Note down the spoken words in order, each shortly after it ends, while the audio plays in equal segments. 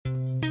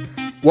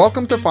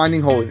Welcome to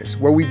Finding Holiness,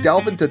 where we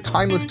delve into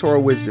timeless Torah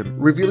wisdom,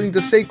 revealing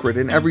the sacred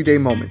in everyday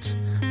moments.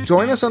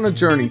 Join us on a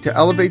journey to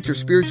elevate your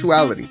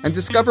spirituality and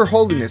discover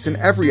holiness in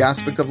every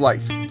aspect of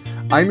life.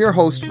 I'm your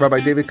host,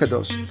 Rabbi David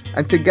Kadosh,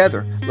 and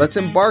together, let's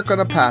embark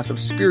on a path of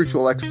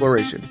spiritual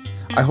exploration.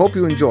 I hope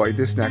you enjoy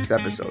this next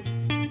episode.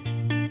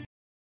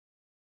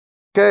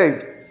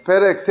 Okay,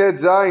 Perek Tet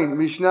Zayin,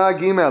 Mishnah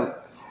Gimel.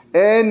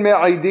 En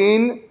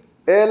me'idin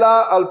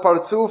ela al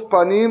partzuf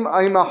panim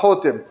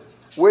aimahotem.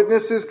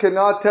 Witnesses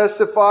cannot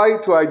testify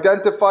to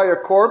identify a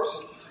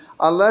corpse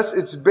unless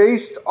it's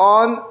based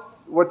on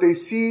what they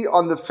see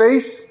on the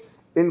face,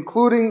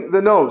 including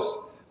the nose.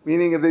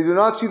 Meaning, if they do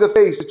not see the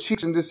face, the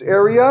cheeks in this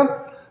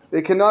area,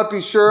 they cannot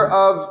be sure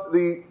of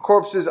the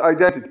corpse's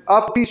identity.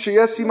 And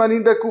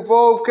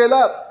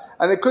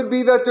it could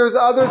be that there's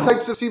other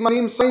types of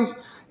simanim signs.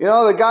 You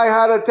know, the guy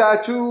had a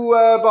tattoo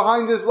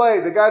behind his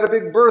leg. The guy had a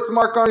big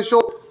birthmark on his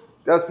shoulder.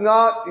 That's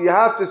not, you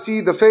have to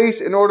see the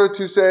face in order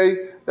to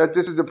say that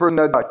this is the person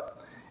that died.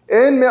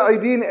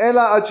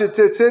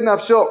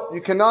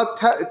 You cannot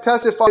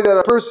testify that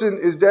a person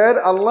is dead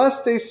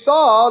unless they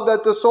saw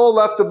that the soul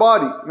left the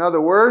body. In other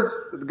words,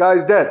 the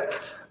guy's dead.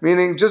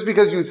 Meaning, just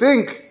because you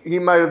think he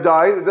might have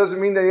died, it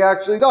doesn't mean that he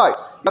actually died.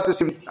 You have to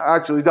see him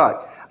actually died.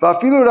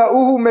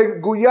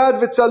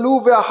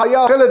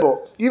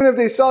 Even if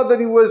they saw that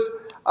he was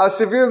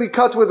severely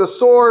cut with a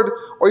sword,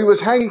 or he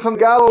was hanging from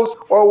gallows,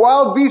 or a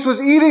wild beast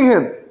was eating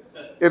him.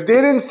 If they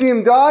didn't see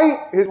him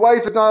die, his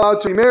wife is not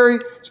allowed to remarry.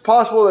 It's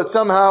possible that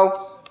somehow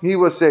he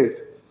was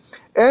saved.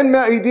 You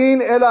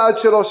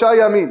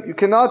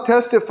cannot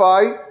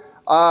testify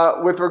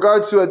with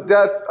regards to a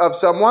death of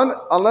someone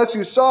unless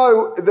you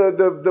saw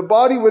the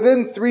body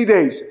within 3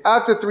 days.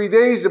 After 3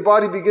 days, the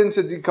body begins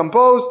to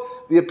decompose,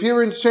 the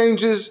appearance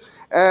changes,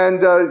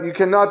 and you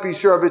cannot be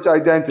sure of its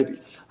identity.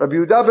 Rabbi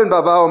Yehuda ben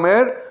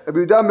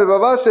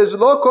Bava says,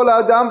 Lo kol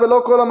adam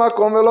velo kol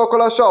hamakom velo kol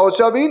hasha'ot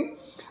shavin.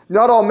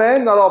 Not all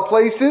men, not all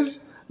places,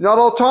 not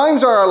all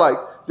times are alike.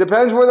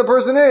 Depends where the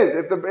person is.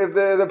 If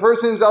the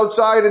person's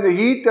outside in the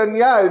heat, then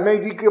yeah, it may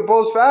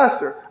decompose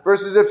faster.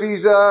 Versus if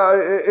he's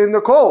in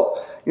the cold.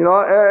 You know,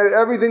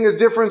 everything is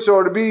different. So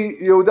Rabbi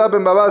Yehuda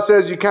ben Bava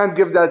says you can't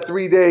give that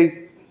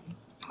 3-day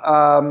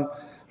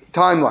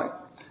timeline.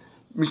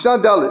 Mishnah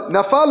Dalit.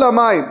 Nafal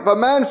lamayim. If a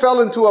man fell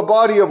into a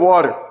body of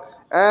water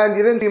and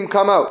you didn't see him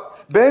come out.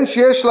 Ben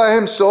sheyesh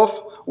lahem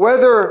sof.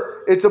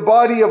 Whether it's a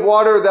body of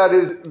water that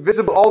is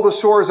visible, all the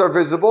shores are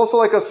visible, so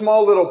like a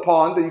small little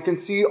pond that you can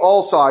see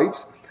all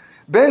sides.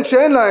 Ben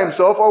she'en lahem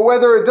sof. Or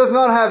whether it does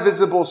not have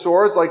visible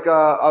shores, like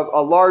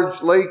a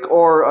large lake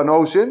or an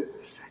ocean.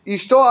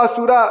 Ishto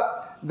asura.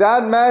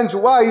 That man's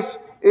wife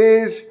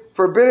is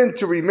forbidden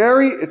to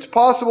remarry. It's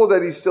possible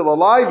that he's still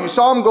alive. You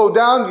saw him go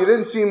down, you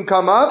didn't see him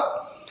come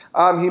up.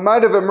 He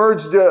might have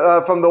emerged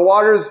from the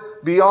waters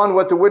beyond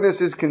what the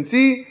witnesses can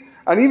see.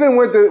 And even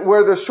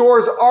where the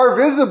shores are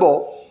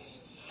visible,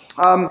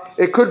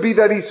 it could be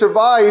that he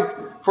survived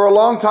for a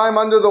long time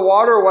under the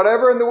water or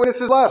whatever, and the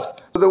witnesses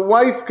left. So the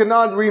wife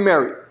cannot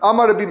remarry.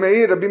 Amar Rabbi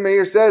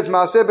Meir says, it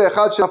once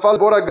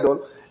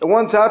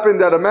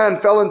happened that a man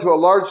fell into a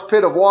large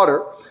pit of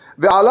water,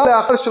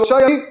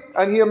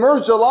 and he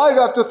emerged alive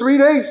after 3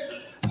 days.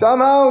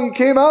 Somehow he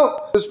came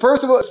out. It's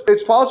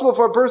possible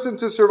for a person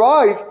to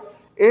survive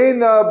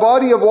in a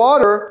body of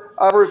water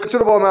for a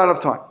considerable amount of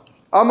time.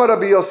 Amar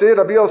Rabbi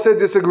Yosef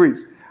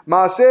disagrees.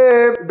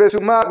 Maaseh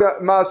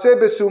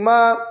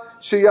besuma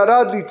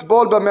sheyarad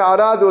litbol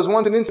b'me'ara. There was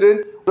once an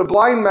incident, the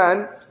blind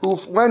man who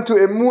went to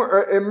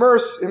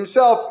immerse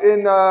himself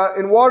in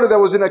water that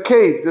was in a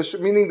cave,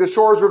 meaning the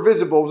shores were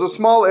visible. It was a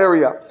small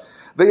area.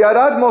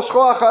 V'yarad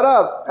moshcho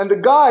acharav, and the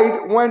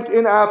guide went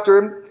in after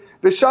him.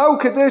 V'shau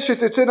kadesh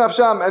shetetzeh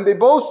nafsham, and they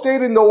both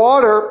stayed in the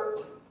water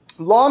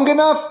long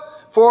enough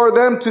for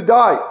them to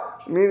die.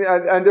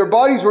 And their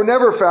bodies were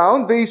never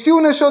found.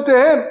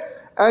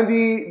 And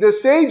the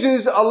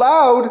sages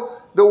allowed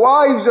the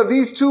wives of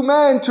these two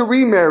men to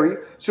remarry.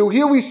 So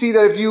here we see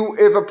that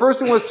if a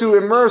person was to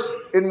immerse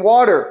in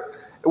water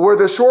where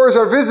the shores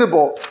are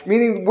visible,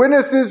 meaning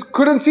witnesses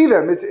couldn't see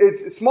them,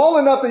 it's small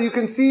enough that you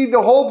can see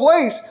the whole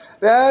place,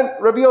 then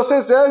Rabbi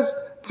Yosef says,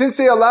 since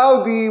they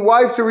allowed the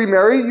wives to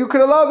remarry, you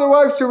could allow their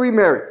wives to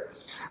remarry.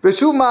 There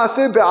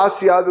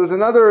was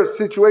another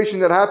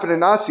situation that happened in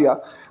Asya.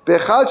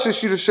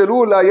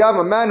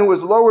 A man who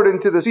was lowered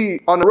into the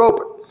sea on a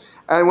rope.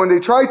 And when they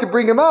tried to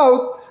bring him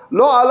out, they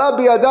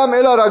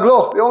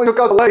only took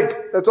out the leg.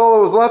 That's all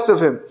that was left of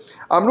him.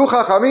 Amru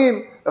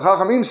Chachamim, the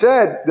Chachamim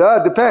said,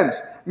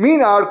 depends.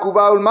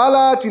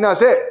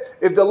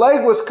 If the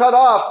leg was cut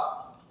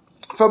off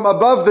from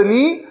above the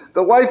knee,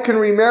 the wife can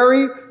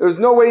remarry. There's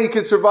no way he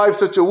could survive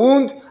such a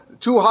wound.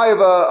 Too high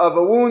of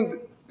a wound,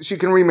 she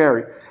can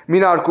remarry. But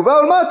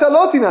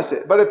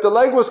if the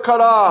leg was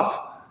cut off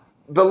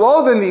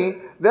below the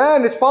knee,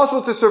 then it's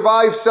possible to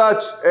survive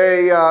such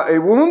a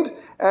wound,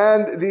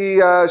 and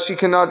she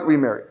cannot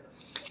remarry.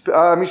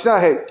 Mishnah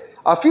Hey.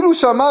 Afilu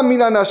shama min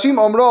anashim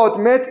omrot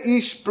met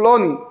ish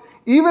ploni.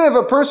 Even if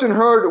a person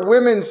heard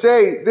women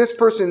say, this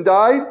person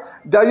died,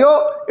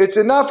 dayo, it's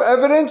enough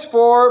evidence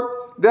for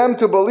them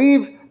to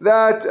believe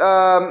that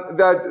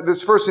that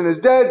this person is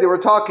dead. They were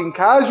talking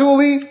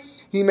casually.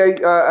 He may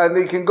and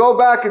they can go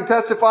back and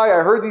testify.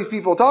 I heard these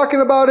people talking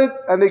about it,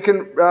 and they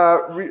can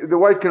the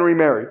wife can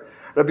remarry.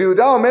 Rabbi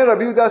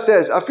Yehuda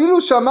says,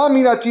 "Afilu shama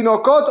min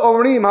hatinokot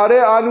omrim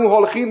hare anu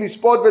holchin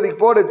lispot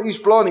velikpot et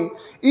ish ploni."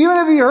 Even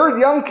if he heard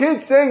young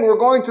kids saying, "We're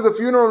going to the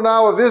funeral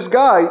now of this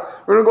guy.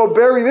 We're going to go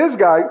bury this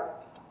guy,"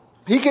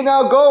 he can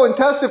now go and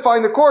testify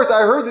in the courts.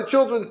 I heard the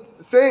children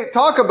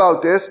talk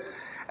about this,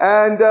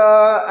 and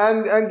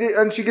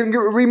she can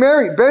get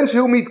remarried. Ben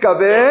shehu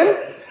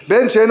mitkaven,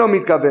 ben she'eno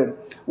mitkaven.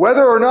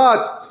 Whether or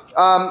not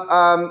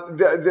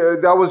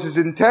that was his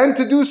intent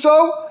to do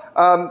so,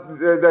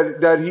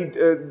 that he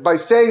by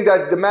saying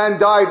that the man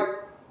died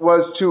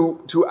was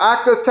to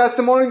act as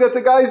testimony that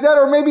the guy is dead,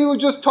 or maybe he was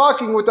just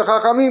talking with the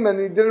Chachamim and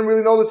he didn't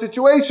really know the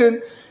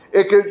situation,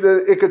 it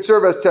could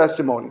serve as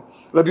testimony.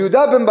 Rabbi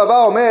Yehuda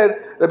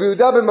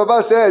ben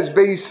Baba says,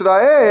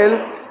 "Be'Yisrael,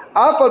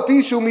 af al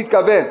pi shu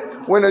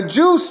mitkaven." When a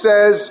Jew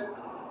says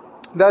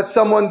that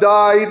someone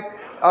died,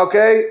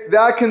 okay,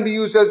 that can be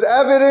used as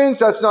evidence.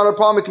 That's not a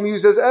problem. It can be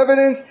used as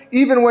evidence,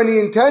 even when he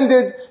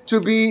intended to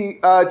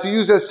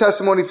use as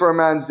testimony for a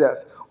man's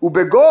death.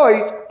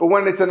 Ubegoy, but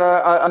when it's a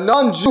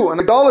non-Jew, an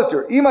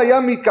idolater, ima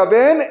yam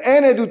mitkaven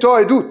en eduto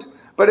edut.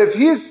 But if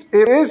his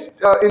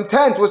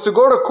intent was to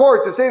go to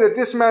court to say that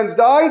this man's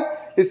died,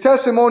 his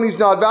testimony is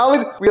not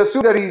valid. We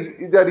assume that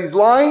he's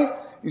lying.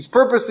 He's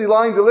purposely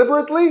lying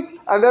deliberately,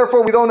 and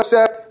therefore we don't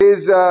accept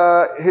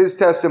his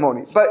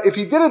testimony. But if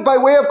he did it by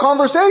way of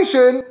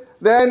conversation,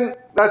 then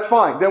that's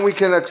fine. Then we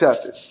can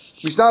accept it.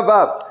 Mishnah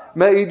Vav.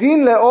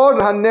 Me'idin le'or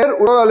haner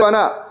uror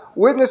levana.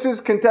 Witnesses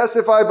can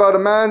testify about a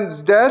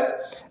man's death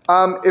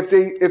if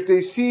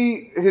they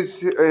see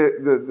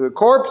the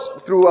corpse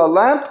through a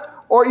lamp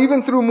or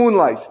even through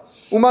moonlight.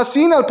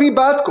 Umasin al pi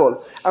bat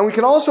kol. And we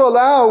can also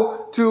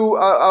allow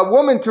a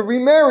woman to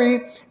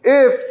remarry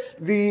if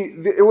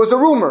it was a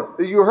rumor.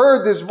 You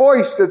heard this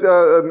voice that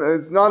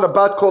it's not a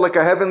bat kol like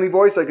a heavenly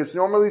voice like it's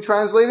normally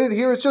translated.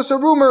 Here it's just a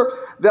rumor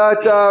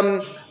that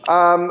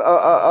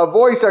a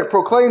voice that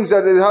proclaims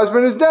that his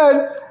husband is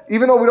dead,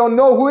 even though we don't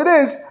know who it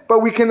is,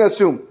 but we can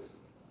assume.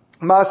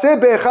 Maaseh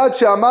be'echad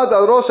she'amad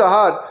al rosh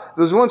ahar.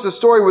 There was once a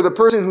story with a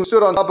person who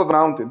stood on top of a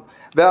mountain.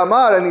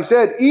 Ve'amar, and he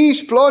said,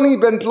 Ish ploni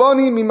ben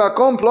ploni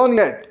mimakom ploni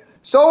et.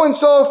 So and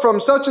so from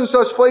such and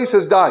such place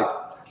has died.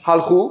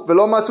 Halchu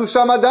ve'lo matzu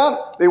sham adam.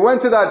 They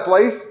went to that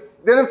place,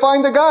 didn't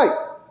find the guy.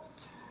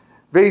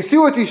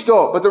 Ve'isiu et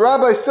ishto. But the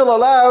rabbi still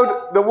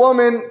allowed the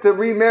woman to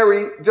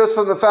remarry just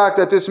from the fact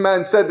that this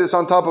man said this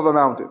on top of a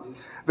mountain.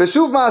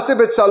 Veshuv ma'aseh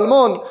bet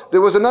Salmon. There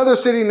was another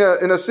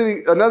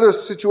another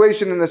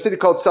situation in a city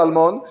called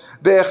Salmon.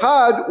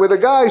 Be'echad, with a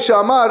guy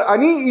shamar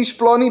ani ish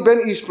ploni ben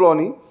ish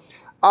ploni.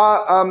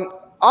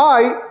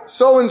 I,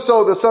 so and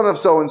so, the son of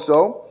so and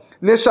so.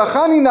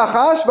 Neshachani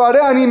nachash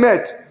v'are ani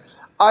met.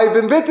 I've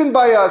been bitten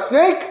by a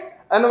snake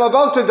and I'm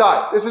about to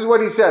die. This is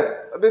what he said.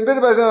 I've been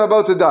bitten by a snake and I'm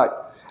about to die.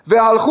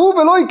 Ve'halchu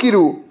ve'lo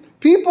ikiru.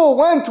 People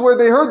went where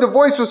they heard the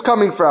voice was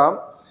coming from.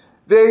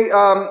 They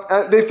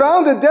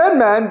found a dead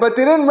man, but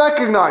they didn't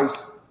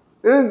recognize.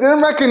 They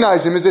didn't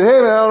recognize him. Is it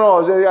him? I don't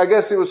know. I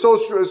guess it was so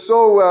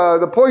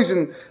the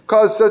poison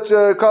caused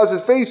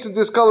his face to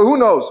this color. Who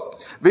knows?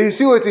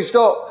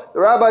 The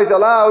rabbis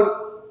allowed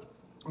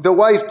the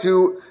wife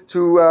to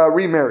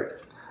remarry.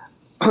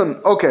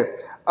 Okay.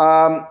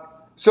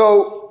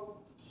 So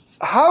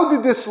how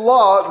did this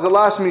law, the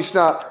last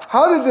Mishnah,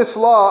 how did this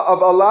law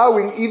of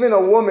allowing even a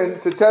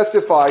woman to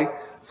testify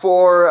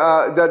for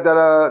that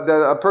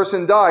a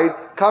person died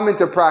come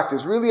into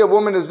practice? Really, a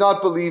woman is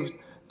not believed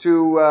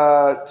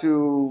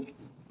to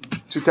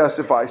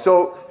testify.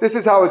 So this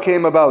is how it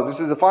came about. This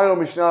is the final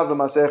Mishnah of the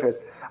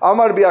Masechet.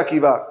 Amar bi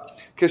Akiva,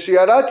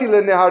 Keshiyarati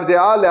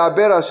leNehardea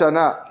le'aber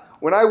Hashana.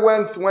 When I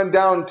went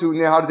down to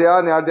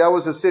Nehardea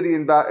was a city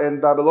in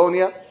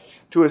Babylonia,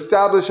 to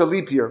establish a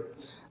leap year.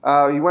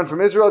 He went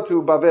from Israel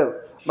to Babel.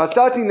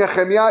 Matzati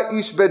Nehemiah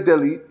ish Bet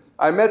Deli.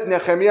 I met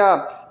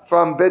Nehemiah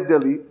from Bet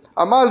Deli.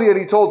 Amali, and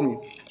he told me,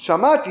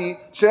 Shamati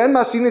she'en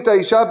masin et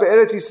ha'isha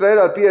be'eretz Yisrael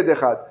al pi ed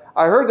echad.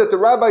 I heard that the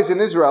rabbis in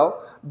Israel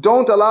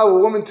don't allow a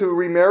woman to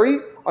remarry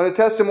on the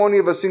testimony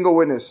of a single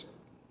witness.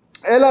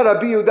 Ela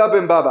Rabbi Yehuda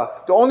ben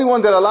Baba. The only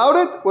one that allowed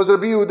it was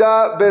Rabbi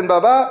Yehuda ben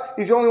Baba.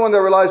 He's the only one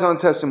that relies on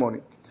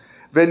testimony.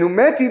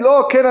 Venumeti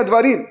lo ken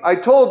advarim. I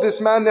told this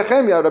man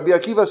Nehemiah, Rabbi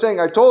Akiva saying,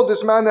 I told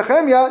this man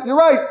Nehemiah, you're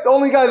right, the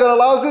only guy that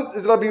allows it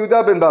is Rabbi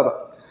Yehuda ben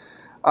Baba.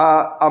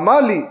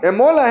 Amali,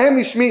 emor lahem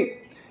ishmi.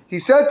 He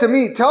said to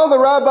me, tell the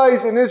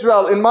rabbis in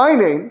Israel in my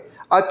name,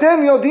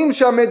 Atem yodim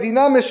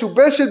sha'medina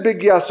meshubeshet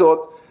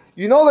begiasot.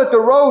 You know that the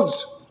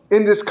roads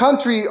in this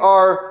country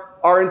are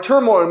in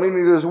turmoil,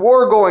 meaning there's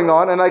war going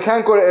on, and I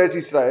can't go to Eretz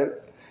Yisrael.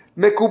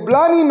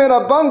 Mekublani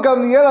merabban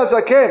Gamliel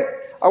hazaken.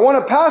 I want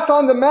to pass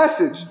on the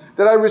message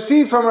that I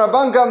received from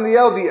Rabban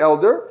Gamliel the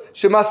elder,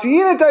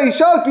 shemasiyin et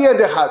ha'isha al pi ed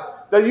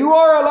echad. That you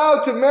are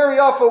allowed to marry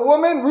off a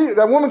woman,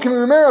 that woman can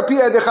remarry al pi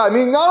ed echad.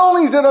 Meaning not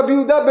only is it Rabbi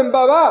Yehuda ben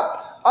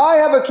Baba, I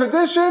have a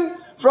tradition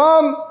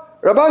from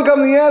Rabban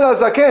Gamliel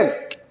hazaken.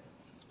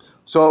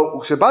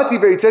 So,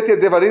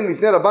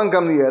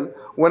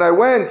 when I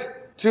went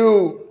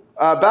to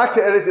back to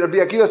Eretz, Rabbi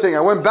Akiva saying,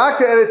 I went back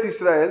to Eretz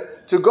Israel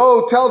to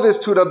go tell this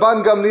to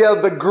Rabban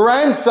Gamliel, the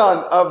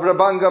grandson of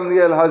Rabban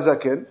Gamliel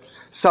Hazaken.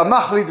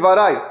 Samach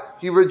lidvarai.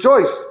 He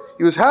rejoiced.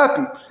 He was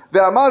happy.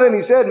 Ve'amar, and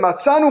he said,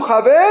 Matzanu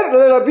chaver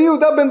Rabbi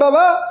Yehuda ben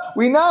Bava.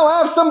 We now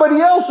have somebody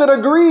else that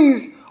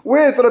agrees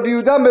with Rabbi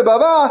Yehuda ben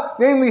Bava,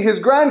 namely his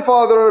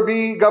grandfather,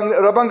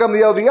 Rabban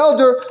Gamliel the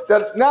elder,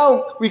 that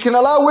now we can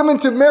allow women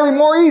to marry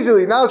more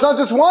easily. Now it's not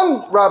just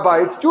one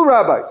rabbi, it's two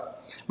rabbis.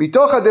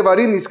 Mitoch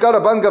HaDevarim Niskar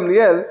Rabban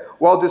Gamliel,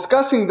 while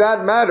discussing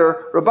that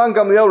matter, Rabban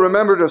Gamliel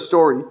remembered a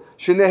story.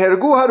 Shenehergu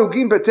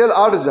harugim beTel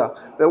Arza.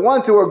 That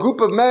once there were a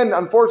group of men,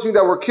 unfortunately,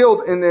 that were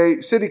killed in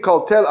a city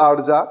called Tel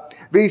Arza.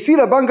 Ve'isi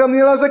Rabban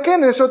Gamliel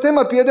Hazaken neshotem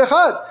al pied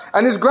echad.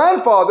 And his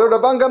grandfather,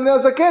 Rabban Gamliel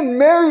Hazaken,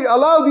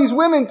 allowed these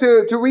women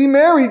to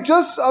remarry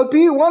just al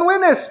pi one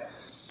witness.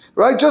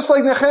 Right? Just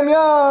like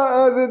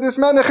Nehemiah, this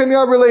man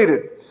Nehemiah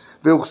related.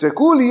 And as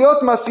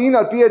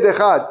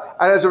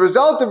a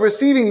result of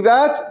receiving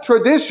that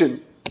tradition,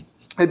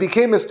 it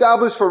became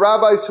established for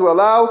rabbis to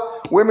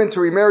allow women to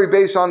remarry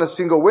based on a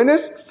single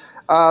witness.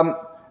 And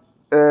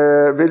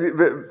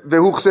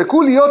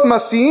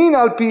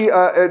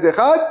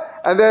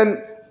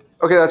then,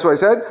 okay, that's what I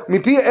said.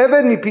 And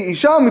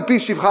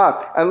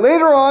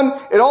later on,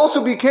 it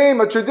also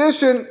became a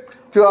tradition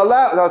to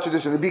allow, not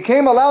tradition, it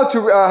became allowed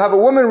to have a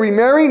woman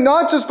remarry,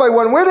 not just by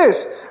one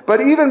witness, but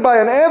even by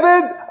an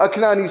Eved, a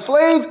Kanani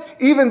slave,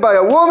 even by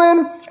a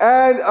woman,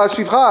 and a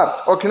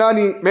Shivcha, or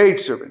Kanani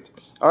maidservant.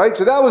 Alright,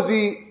 so that was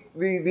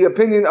the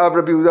opinion of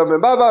Rabbi Yehuda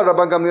ben Bava,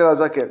 Rabban Gamliel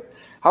Hazaken.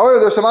 However,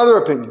 there are some other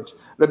opinions.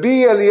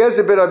 Rabbi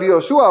Eliezer ben Rabbi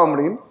Yoshua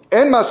omrim,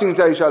 en masin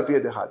ta'isha al pi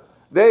yed echad.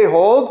 They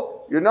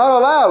hold, you're not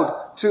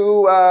allowed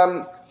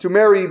to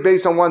marry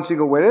based on one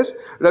single witness.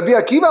 Rabbi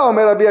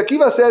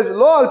Akiva says,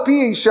 Lo al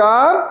pi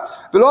isha,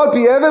 velo al pi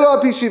eved, lo al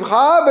pi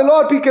shivcha,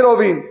 velo al pi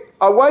kerovim.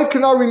 A wife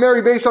cannot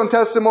remarry based on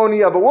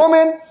testimony of a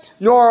woman,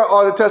 nor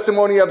on the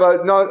testimony of a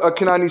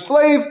Kanani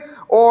slave,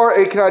 or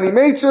a Kanani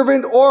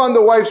maidservant, or on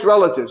the wife's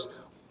relatives.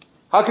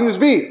 How can this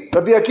be?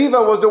 Rabbi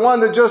Akiva was the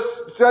one that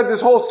just said this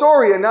whole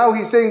story, and now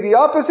he's saying the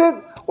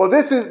opposite? Well,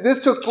 this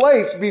took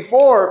place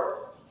before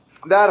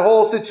that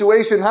whole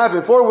situation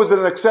happened, before it was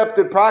an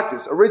accepted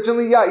practice.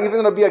 Originally,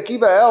 even Rabbi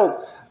Akiva held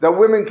that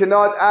women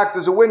cannot act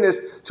as a witness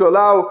to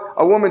allow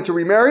a woman to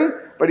remarry,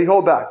 but he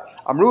held back.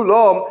 Amru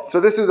lo, so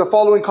this is the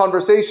following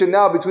conversation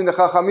now between the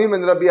Chachamim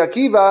and Rabbi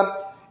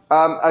Akiva.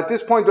 At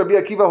this point, Rabbi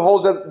Akiva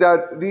holds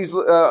that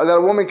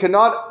a woman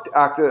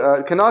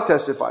cannot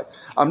testify.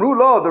 Amru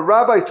lo, the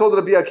rabbis told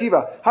Rabbi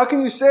Akiva, how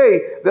can you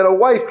say that a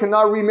wife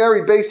cannot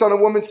remarry based on a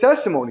woman's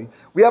testimony?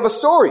 We have a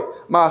story.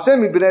 But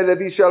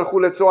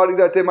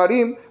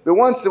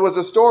once there was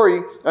a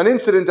story, an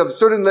incident of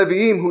certain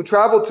Leviim who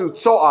traveled to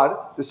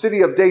Tzoar, the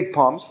city of date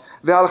palms.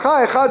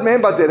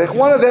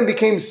 One of them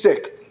became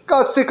sick,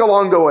 got sick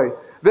along the way.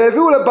 They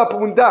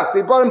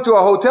brought him to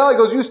a hotel. He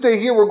goes, you stay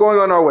here, we're going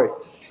on our way.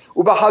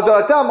 On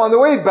the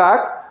way back,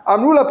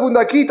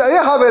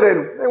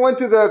 they went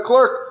to the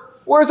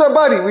clerk, where's our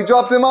buddy? We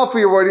dropped him off for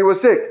you when he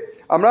was sick.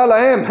 He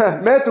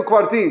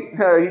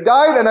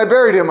died and I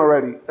buried him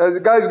already. The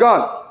guy's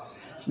gone.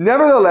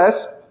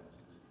 Nevertheless,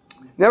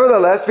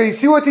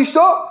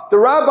 the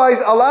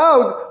rabbis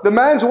allowed the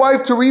man's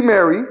wife to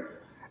remarry,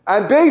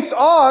 and based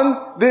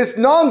on this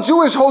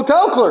non-Jewish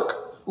hotel clerk,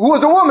 who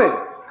was a woman.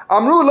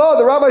 Amru lo,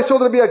 the rabbis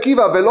told Rabbi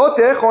Akiva,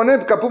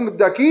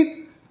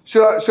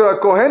 should a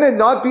Kohenet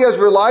not be as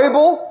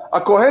reliable?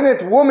 A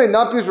Kohenet woman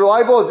not be as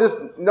reliable as this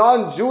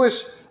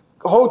non-Jewish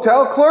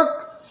hotel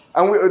clerk?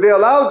 And they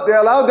allowed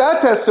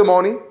that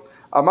testimony.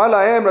 Amar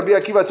lahem, Rabbi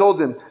Akiva told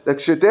him,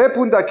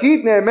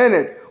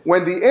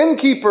 when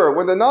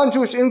the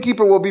non-Jewish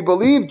innkeeper will be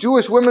believed,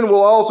 Jewish women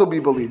will also be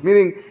believed.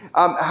 Meaning,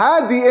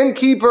 had the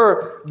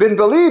innkeeper been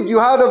believed, you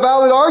had a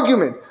valid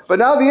argument. But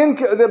now the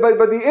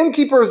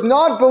innkeeper is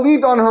not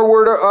believed on her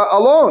word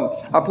alone.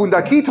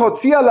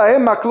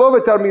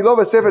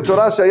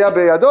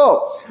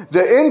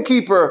 The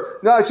innkeeper,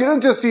 no, she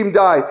didn't just see him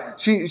die.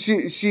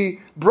 She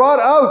brought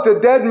out the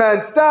dead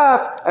man's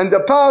staff and the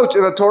pouch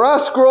and a Torah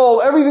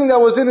scroll, everything that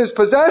was in his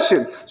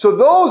possession. So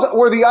those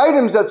were the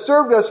items that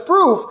served as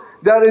proof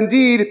that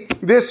indeed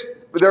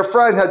their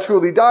friend had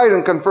truly died,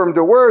 and confirmed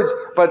the words,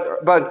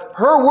 but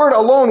her word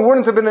alone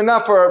wouldn't have been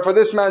enough for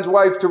this man's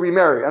wife to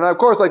remarry. And of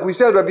course, like we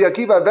said, Rabbi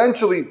Akiva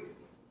eventually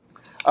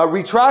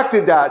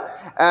retracted that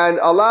and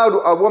allowed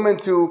a woman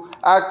to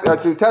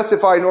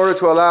testify in order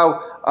to allow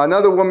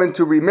another woman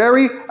to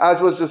remarry, as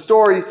was the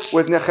story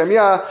with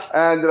Nehemiah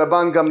and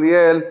Rabban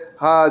Gamliel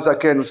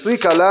Hazaken. Usli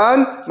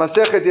kalan,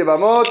 Masechet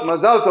Yevamot,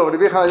 Mazal Tov,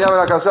 Rabbi Chananya ben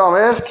Akasha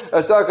Omer,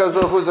 Asa HaKadosh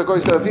Baruch Hu Zakoi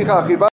Seraficha Achir